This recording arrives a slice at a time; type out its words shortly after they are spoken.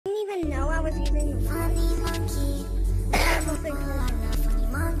didn't know I was using the funny monkey.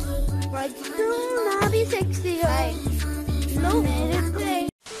 Right soon I'll be 60. No minute play.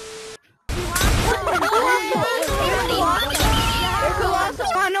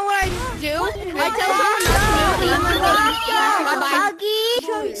 I know what I do. I tell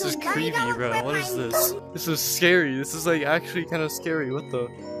someone This is creepy, bro. What is this? This is scary. This is like actually kind of scary. What the?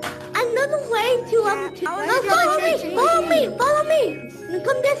 another way to follow me. Follow me.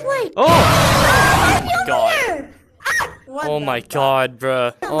 Come this way. Oh! God. Oh my God,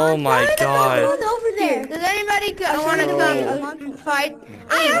 bruh. Oh my God. Over there. Does anybody want to come fight?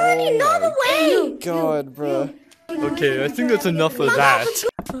 I already know the way. God, bruh. Okay, I think that's enough of that.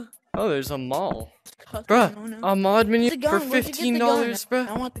 Oh, there's a mall. Bruh, a mod menu for $15, bruh.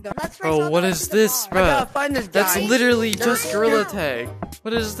 I want the gun. Bro, what is this, bruh? That's literally just gorilla tag.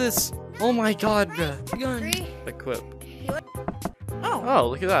 What is this? Oh my God, bruh. Equip. Oh,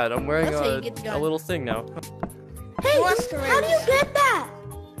 look at that. I'm wearing a little thing now. Hey, how do you get that?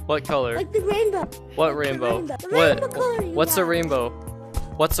 What color? Like the rainbow. What rainbow? What's a rainbow?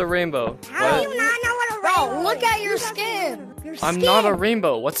 What's a rainbow? How do you not know what a rainbow is? Bro, look at your skin. I'm not a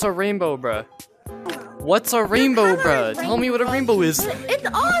rainbow. What's a rainbow, bruh? What's a rainbow, bruh? Tell me what a rainbow is. It's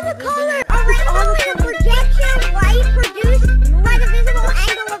all the colors. A rainbow is a projection light produced by the visible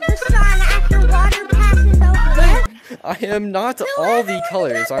angle of the sun after water passes over it. I am not all the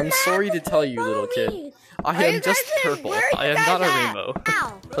colors. I'm sorry to tell you, little kid. I am just purple. I am not a rainbow.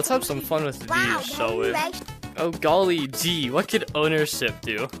 Let's have some fun with these, shall we? Oh golly gee, what could ownership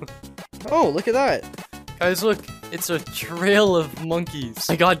do? Oh, look at that. Guys, look. It's a trail of monkeys.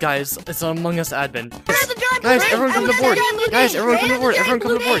 My God, guys, it's an Among Us admin. Guys, everyone come to board. Guys, everyone come to board. Everyone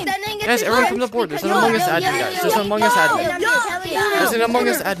come to board. Guys, everyone come to board. There's an Among Us admin, guys. There's an Among Us admin. There's an Among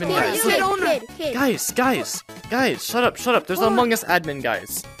Us admin, guys. Guys, shut up. There's an Among Us admin,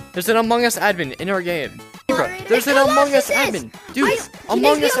 guys. There's an Among Us admin in our game. There's an Among Us admin. Dude,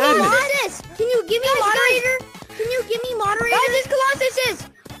 Among Us admin. Can you give me moderator? Can you give me moderator? Guys, this Colossus is.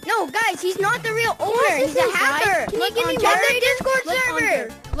 No, guys, he's not the real owner. He's a hacker. Can you give me check the Discord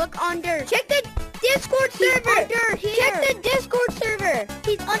server? Look under. Check the Discord server. Under here. Check the Discord server.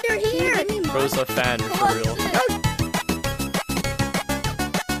 He's under here. Bro's a fan for real.